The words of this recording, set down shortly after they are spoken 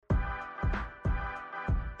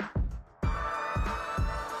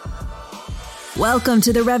Welcome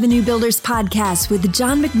to the Revenue Builders Podcast with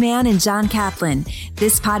John McMahon and John Kaplan.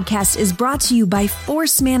 This podcast is brought to you by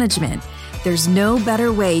Force Management. There's no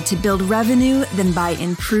better way to build revenue than by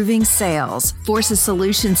improving sales. Force's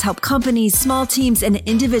solutions help companies, small teams, and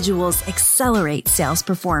individuals accelerate sales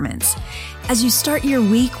performance. As you start your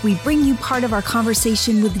week, we bring you part of our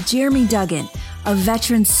conversation with Jeremy Duggan, a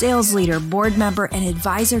veteran sales leader, board member, and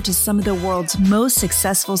advisor to some of the world's most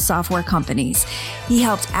successful software companies. He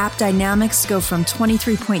helped App Dynamics go from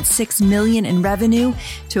 $23.6 million in revenue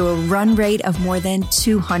to a run rate of more than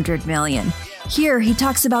 $200 million. Here, he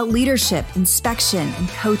talks about leadership, inspection, and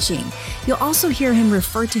coaching. You'll also hear him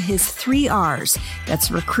refer to his 3 R's. That's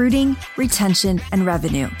recruiting, retention, and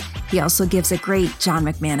revenue. He also gives a great John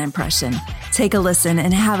McMahon impression. Take a listen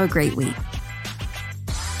and have a great week.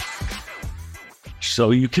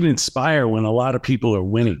 So you can inspire when a lot of people are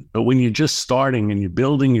winning, but when you're just starting and you're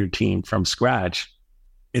building your team from scratch,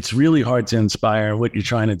 it's really hard to inspire. What you're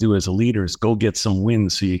trying to do as a leader is go get some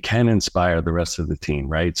wins so you can inspire the rest of the team,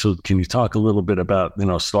 right? So can you talk a little bit about,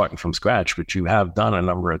 starting from scratch, which you have done a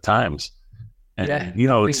number of times? And,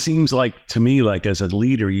 it seems like to me, like as a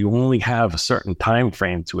leader, you only have a certain time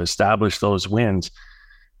frame to establish those wins,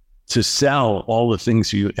 to sell all the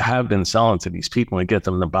things you have been selling to these people and get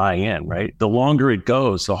them to buy in, right? The longer it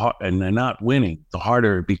goes, and they're not winning, the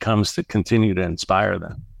harder it becomes to continue to inspire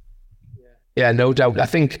them. Yeah, no doubt.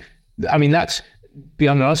 That's, be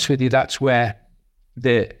honest with you, that's where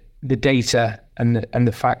the data and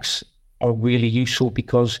the facts are really useful,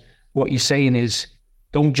 because what you're saying is,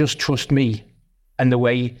 don't just trust me and the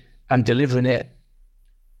way I'm delivering it.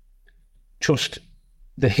 Trust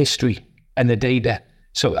the history and the data.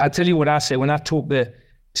 So I'll tell you what I say when I talk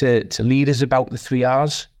to leaders about the 3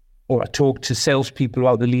 R's, or I talk to salespeople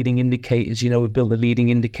about the leading indicators. We build a leading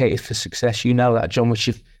indicator for success. You know that, John, which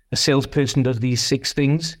if a salesperson does these 6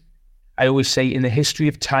 things, I always say in the history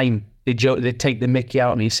of time, they take the mickey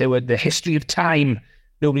out of me and say, well, the history of time,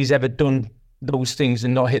 nobody's ever done those things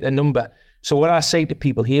and not hit a number. So what I say to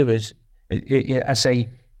people here is, I say,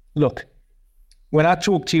 look, when I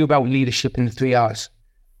talk to you about leadership in the 3 R's,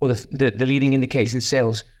 or the leading indicators in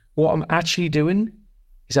sales, what I'm actually doing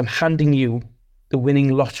is I'm handing you the winning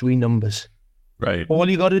lottery numbers. Right. All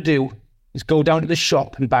you got to do is go down to the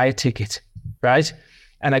shop and buy a ticket, right?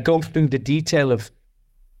 And I go through the detail of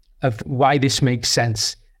why this makes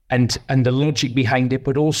sense and the logic behind it,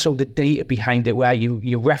 but also the data behind it, where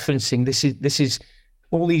you're referencing this is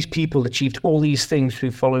all these people achieved all these things through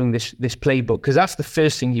following this playbook. Because that's the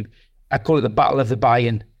first thing I call it the battle of the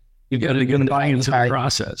buy-in. You've got to buy into the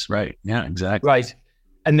process, right? Yeah, exactly. Right,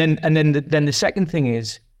 and then the second thing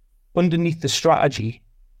is, underneath the strategy,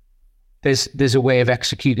 there's a way of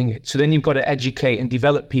executing it. So then you've got to educate and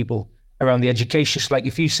develop people around the education. So like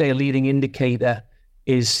if you say a leading indicator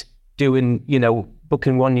is doing,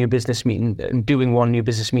 booking 1 new business meeting and doing 1 new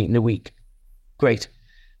business meeting a week, great.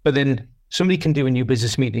 But then somebody can do a new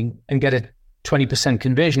business meeting and get a 20%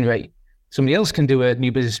 conversion rate. Somebody else can do a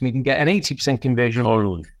new business meeting and get an 80% conversion rate.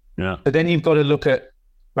 Totally. Yeah. But then you've got to look at,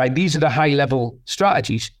 right, these are the high level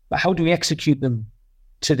strategies, but how do we execute them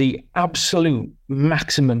to the absolute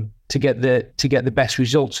maximum to get the best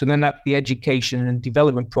results? And then that's the education and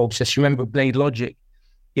development process. You remember Blade Logic?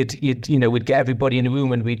 We'd get everybody in a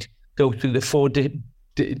room and we'd go through the 4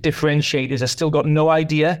 differentiators. I still got no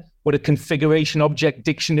idea what a configuration object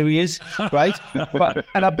dictionary is, right?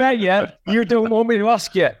 And I bet you don't want me to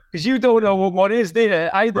ask you, because you don't know what one is, do you?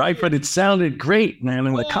 Either. Right, but it sounded great, man.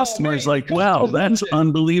 And the customer's like, wow, that's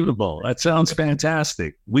unbelievable. That sounds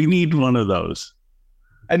fantastic. We need one of those.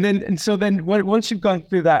 And so once you've gone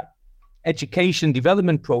through that education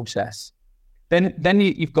development process, then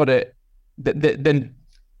you've got to, then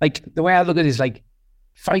like the way I look at it is like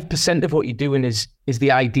 5% of what you're doing is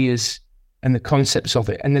the ideas and the concepts of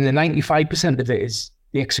it. And then the 95% of it is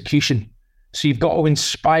the execution. So you've got to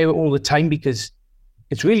inspire all the time, because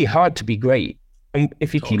it's really hard to be great. And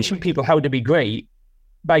if you're teaching people how to be great,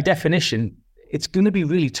 by definition, it's going to be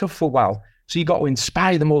really tough for a while. So you've got to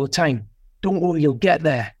inspire them all the time. Don't worry, you'll get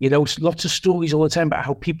there. Lots of stories all the time about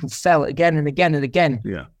how people fell again and again and again.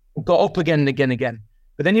 Yeah. Got up again and again and again.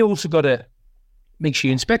 But then you also got to make sure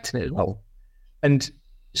you're inspecting it as well. And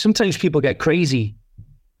sometimes people get crazy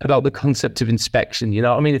about the concept of inspection.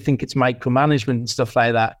 I think it's micromanagement and stuff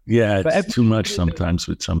like that. Yeah, it's too much sometimes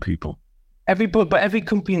with some people. Every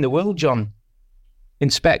company in the world, John,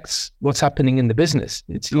 inspects what's happening in the business.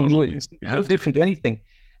 It's no different to anything.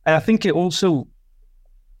 And I think it also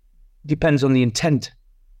depends on the intent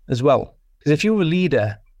as well. Because if you're a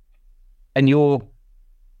leader and you're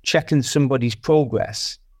checking somebody's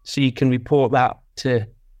progress so you can report that to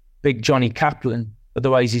big Johnny Kaplan,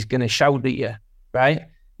 otherwise he's going to shout at you, right?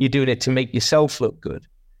 You're doing it to make yourself look good.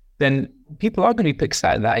 Then people are going to be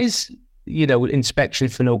excited. That is, inspection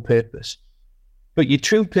for no purpose. But your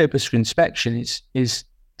true purpose for inspection is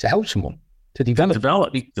to help someone, to develop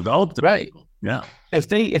the right. people. Yeah. If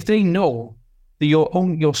they know that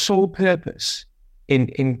your sole purpose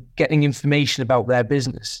in getting information about their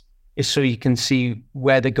business is so you can see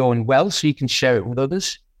where they're going well, so you can share it with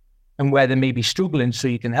others, and where they may be struggling, so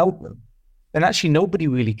you can help them, then actually nobody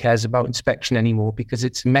really cares about inspection anymore, because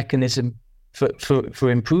it's a mechanism for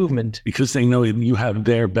improvement. Because they know you have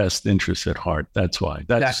their best interests at heart. That's why.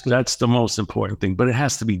 That's the most important thing. But it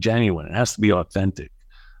has to be genuine. It has to be authentic.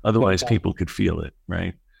 Otherwise, people could feel it,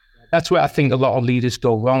 right? That's where I think a lot of leaders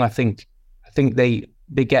go wrong. I think they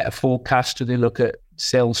get a forecast, or they look at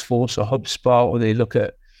Salesforce or HubSpot, or they look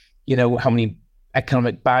at, how many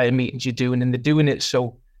economic buyer meetings you're doing, and they're doing it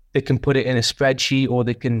so they can put it in a spreadsheet, or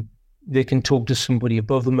they can talk to somebody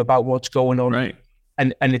above them about what's going on. Right.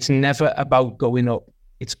 And it's never about going up.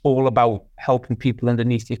 It's all about helping people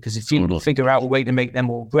underneath you. Because if you figure out a way to make them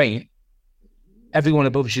all great, everyone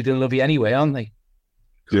above you going to love you anyway, aren't they?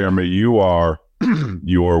 Jeremy, you are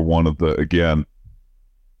one of the, again,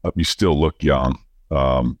 you still look young.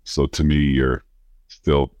 So to me, you're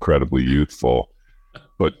still incredibly youthful.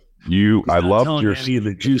 But I love your.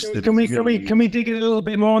 The juice can we dig in a little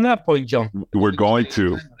bit more on that point, John? We're going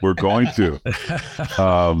to.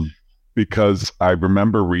 Because I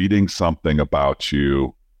remember reading something about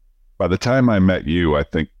you. By the time I met you, I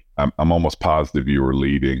think I'm almost positive you were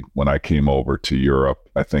leading when I came over to Europe.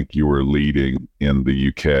 I think you were leading in the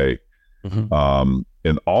UK. Mm-hmm.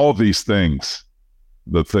 And all these things,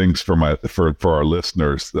 the things for our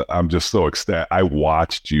listeners, that I'm just so ecstatic. I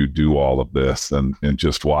watched you do all of this and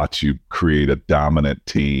just watch you create a dominant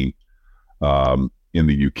team in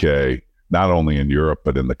the UK, not only in Europe,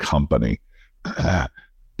 but in the company.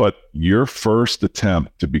 But your first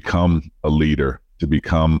attempt to become a leader, to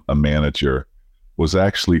become a manager, was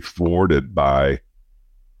actually thwarted by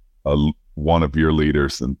one of your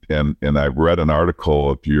leaders. And I read an article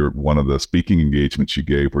of one of the speaking engagements you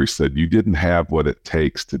gave, where he said you didn't have what it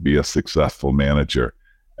takes to be a successful manager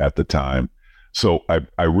at the time. So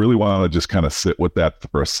I really want to just kind of sit with that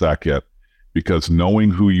for a second, because knowing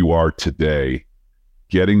who you are today,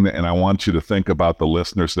 and I want you to think about the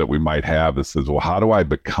listeners that we might have that says, well, how do I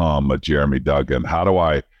become a Jeremy Duggan? How do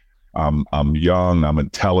I'm young, I'm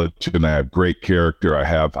intelligent, I have great character,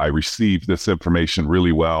 I receive this information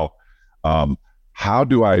really well. How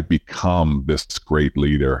do I become this great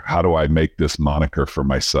leader? How do I make this moniker for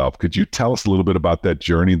myself? Could you tell us a little bit about that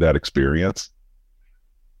journey, that experience?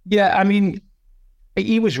 Yeah, I mean,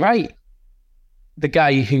 he was right. The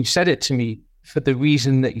guy who said it to me, for the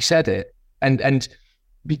reason that he said it. And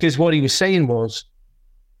because what he was saying was,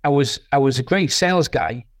 I was a great sales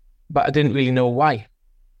guy, but I didn't really know why.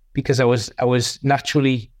 Because I was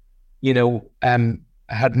naturally, I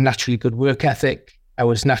had naturally good work ethic. I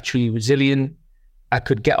was naturally resilient. I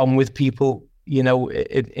could get on with people, in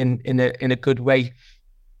a good way.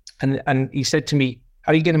 And he said to me,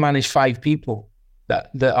 "How are you going to manage 5 people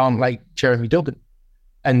that aren't like Jeremy Duggan?"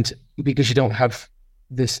 And because you don't have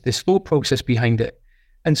this thought process behind it.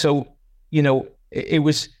 And so, it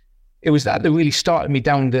was that really started me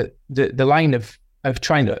down the line of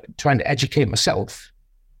trying to educate myself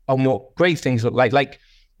on what great things look like. Like,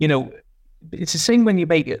 it's the same when you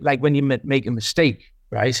make it, like when you make a mistake,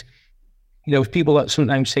 right? People that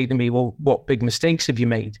sometimes say to me, well, what big mistakes have you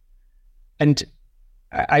made? And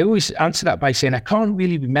I always answer that by saying, I can't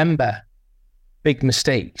really remember big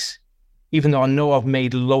mistakes, even though I know I've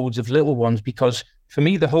made loads of little ones, because for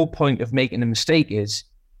me, the whole point of making a mistake is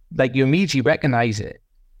like you immediately recognize it,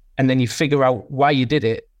 and then you figure out why you did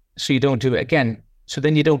it so you don't do it again. So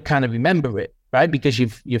then you don't kind of remember it, right? Because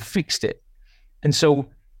you've fixed it. And so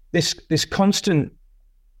this constant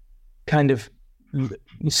kind of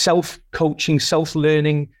self-coaching,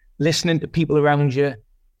 self-learning, listening to people around you,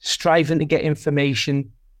 striving to get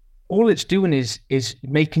information, all it's doing is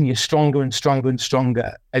making you stronger and stronger and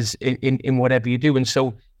stronger as in whatever you do. And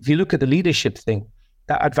so if you look at the leadership thing,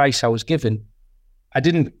 that advice I was given, I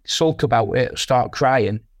didn't sulk about it or start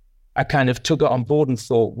crying. I kind of took it on board and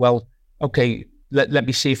thought, well, okay, let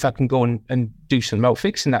me see if I can go and do something about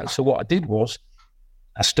fixing that. So what I did was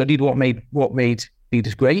I studied what made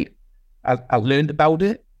leaders great. I learned about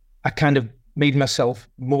it. I kind of made myself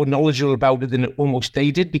more knowledgeable about it than almost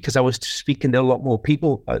they did, because I was speaking to a lot more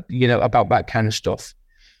people, about that kind of stuff.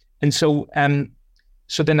 And so,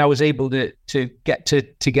 so then I was able to get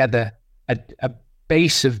together a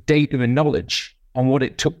base of data and knowledge on what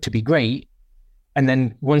it took to be great. And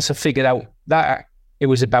then once I figured out that, it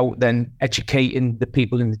was about then educating the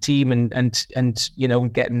people in the team and you know,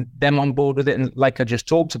 getting them on board with it. And like I just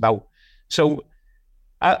talked about. So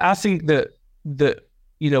I think that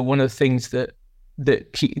you know, one of the things that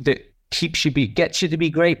gets you to be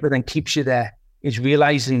great, but then keeps you there, is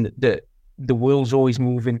realizing that the world's always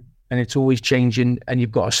moving and it's always changing, and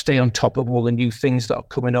you've got to stay on top of all the new things that are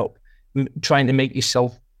coming up, trying to make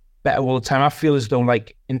yourself better all the time. I feel as though,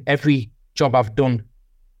 like, in every job I've done,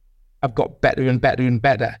 I've got better and better and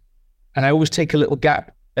better. And I always take a little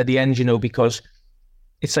gap at the end, you know, because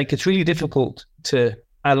it's like, it's really difficult to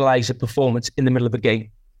analyze a performance in the middle of a game,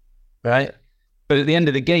 right? But at the end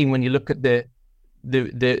of the game, when you look at the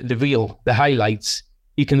highlights,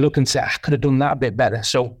 you can look and say, I could have done that a bit better.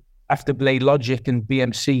 So after Blade Logic and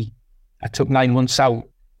BMC, I took 9 months out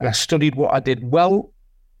and I studied what I did well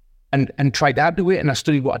and tried to add to it. And I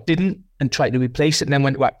studied what I didn't and tried to replace it, and then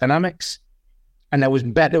went to App Dynamics. And I was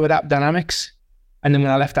better with App Dynamics. And then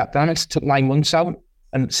when I left App Dynamics, I took 9 months out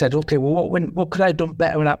and said, okay, well, what could I have done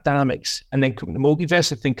better in App Dynamics? And then come to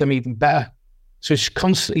Multiverse, I think I'm even better. So it's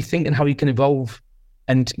constantly thinking how you can evolve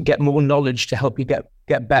and get more knowledge to help you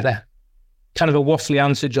get better. Kind of a waffly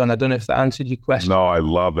answer, John. I don't know if that answered your question. No, I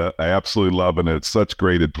love it. I absolutely love it. It's such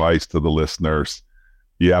great advice to the listeners.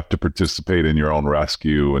 You have to participate in your own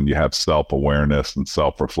rescue, and you have self-awareness and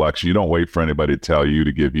self-reflection. You don't wait for anybody to tell you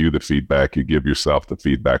to give you the feedback. You give yourself the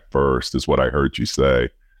feedback first, is what I heard you say.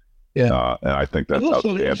 Yeah. And I think that's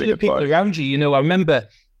outstanding advice. People around you, you know, I remember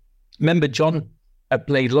John at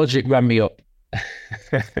Blade Logic ran me up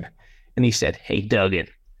and he said, hey, Duggan.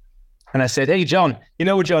 And I said, hey, John, you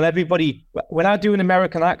know, John, everybody, when I do an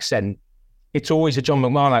American accent, it's always a John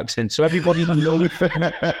McMahon accent. So everybody knows.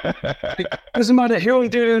 It doesn't matter who I'm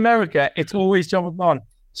doing in America, it's always John McMahon.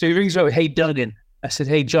 So he rings over, hey, Duggan. I said,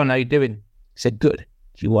 hey, John, how you doing? He said, good.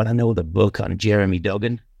 Do you want to know the book on Jeremy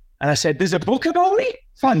Duggan? And I said, there's a book about me?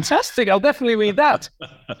 Fantastic. I'll definitely read that.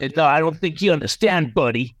 Said, no, I don't think you understand,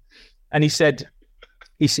 buddy. And he said,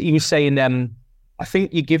 he was saying, I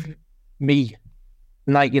think you give me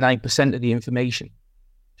 99% of the information. Do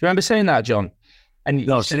you remember saying that, John? And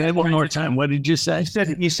no, say that one more time. What did you say?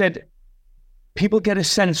 You said people get a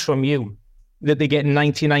sense from you that they get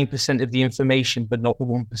 99% of the information, but not the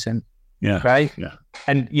 1%. Yeah. Right? Yeah.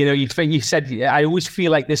 And, you know, you said, I always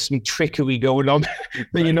feel like there's some trickery going on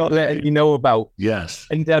that you're not letting you know about. Yes.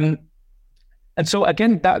 And so,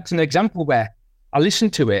 again, that's an example where I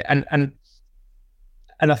listened to it and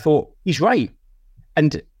I thought, he's right.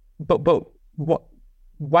 But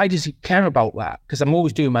why does he care about that? Because I'm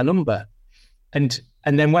always doing my number. And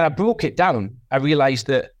then when I broke it down, I realized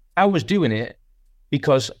that I was doing it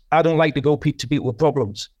because I don't like to go to people with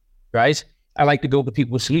problems, right? I like to go to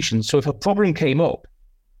people with solutions. So if a problem came up,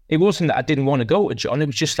 it wasn't that I didn't want to go to John. It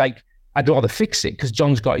was just like, I'd rather fix it because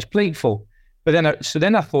John's got his plate full. But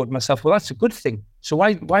then I thought to myself, well, that's a good thing. So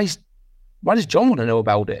why does John want to know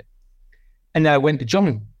about it? And then I went to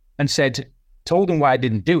John and told him why I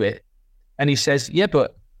didn't do it. And he says, yeah,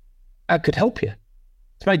 but I could help you.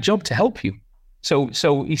 It's my job to help you.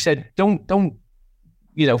 So he said, don't,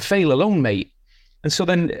 you know, fail alone, mate. And so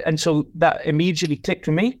that immediately clicked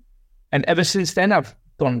for me. And ever since then, I've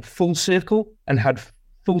gone full circle and had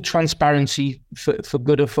full transparency for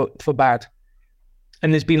good or for bad.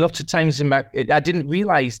 And there's been lots of times I didn't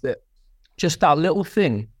realize that just that little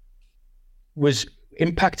thing was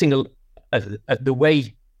impacting the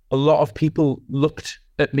way a lot of people looked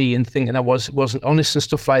at me and thinking I wasn't honest and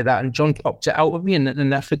stuff like that. And John popped it out of me,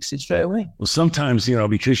 and I fixed it straight away. Well, sometimes, you know,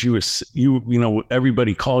 because you know,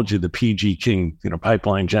 everybody called you the PG King, you know,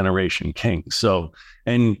 pipeline generation king. So,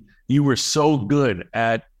 and you were so good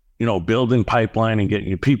at, you know, building pipeline and getting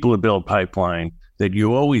your people to build pipeline that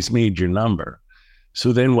you always made your number.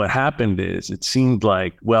 So then what happened is it seemed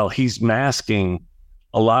like, well, he's masking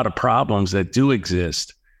a lot of problems that do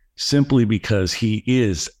exist simply because he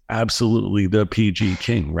is absolutely the PG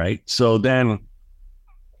King, right? So then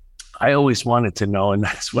I always wanted to know, and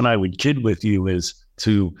that's when I would kid with you, is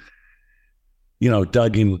to, you know,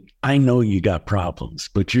 Duggan, I know you got problems,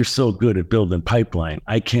 but you're so good at building pipeline.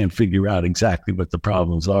 I can't figure out exactly what the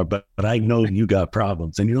problems are, but I know you got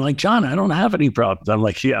problems. And you're like, John, I don't have any problems. I'm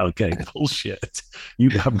like, yeah, okay, bullshit. You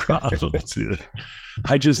got problems.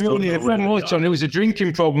 I just don't know. John, it was a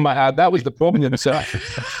drinking problem I had. That was the problem inside.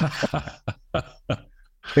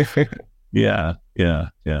 Yeah.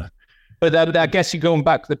 But I guess you're going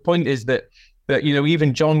back. The point is that you know,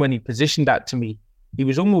 even John, when he positioned that to me, he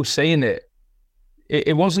was almost saying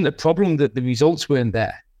it wasn't a problem that the results weren't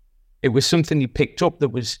there. It was something he picked up that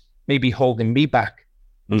was maybe holding me back.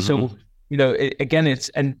 Mm-hmm. So, you know,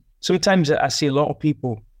 and sometimes I see a lot of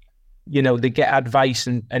people, you know, they get advice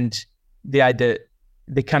and they either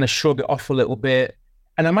they kind of shrug it off a little bit.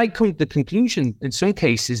 And I might come to the conclusion in some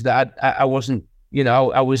cases that I wasn't,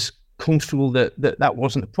 I was comfortable that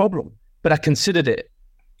wasn't a problem, but I considered it.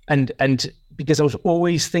 And because I was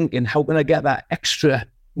always thinking, how can I get that extra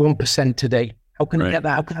 1% today? How can I get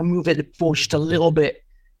that? How can I move it forward just a little bit?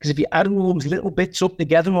 Because if you add all those little bits up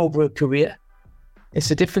together over a career, it's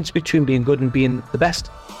the difference between being good and being the best.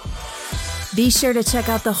 Be sure to check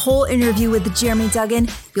out the whole interview with Jeremy Duggan.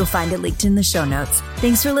 You'll find it linked in the show notes.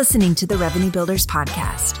 Thanks for listening to the Revenue Builders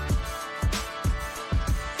Podcast.